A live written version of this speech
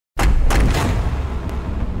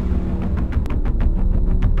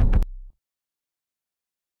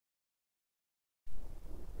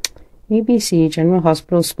ABC General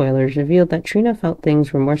Hospital spoilers revealed that Trina felt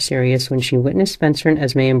things were more serious when she witnessed Spencer and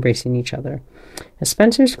Esme embracing each other. As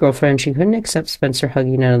Spencer's girlfriend, she couldn't accept Spencer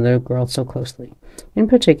hugging another girl so closely. In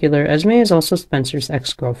particular, Esme is also Spencer's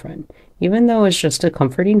ex-girlfriend. Even though it was just a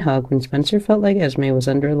comforting hug when Spencer felt like Esme was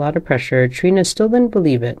under a lot of pressure, Trina still didn't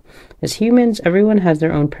believe it. As humans, everyone has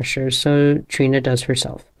their own pressures, so Trina does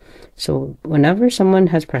herself. So whenever someone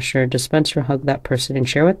has pressure, does Spencer hug that person and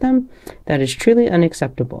share with them? That is truly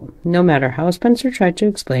unacceptable. No matter how Spencer tried to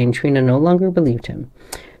explain, Trina no longer believed him.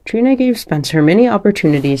 Trina gave Spencer many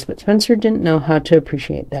opportunities, but Spencer didn't know how to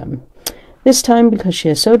appreciate them. This time, because she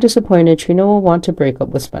is so disappointed, Trina will want to break up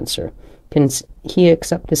with Spencer. Can he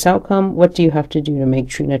accept this outcome? What do you have to do to make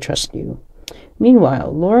Trina trust you?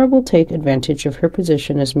 Meanwhile, Laura will take advantage of her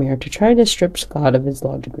position as mayor to try to strip Scott of his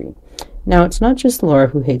law degree. Now, it's not just Laura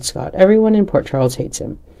who hates Scott. Everyone in Port Charles hates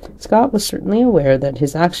him. Scott was certainly aware that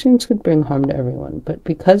his actions could bring harm to everyone, but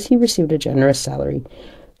because he received a generous salary,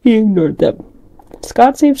 he ignored them.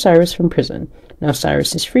 Scott saved Cyrus from prison. Now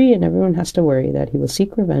Cyrus is free, and everyone has to worry that he will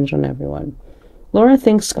seek revenge on everyone. Laura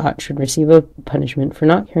thinks Scott should receive a punishment for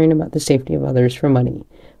not caring about the safety of others for money.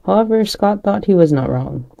 However, Scott thought he was not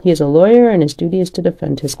wrong. He is a lawyer, and his duty is to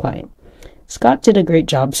defend his client. Scott did a great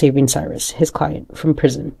job saving Cyrus, his client, from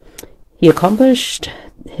prison. He accomplished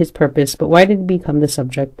his purpose, but why did he become the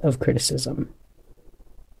subject of criticism?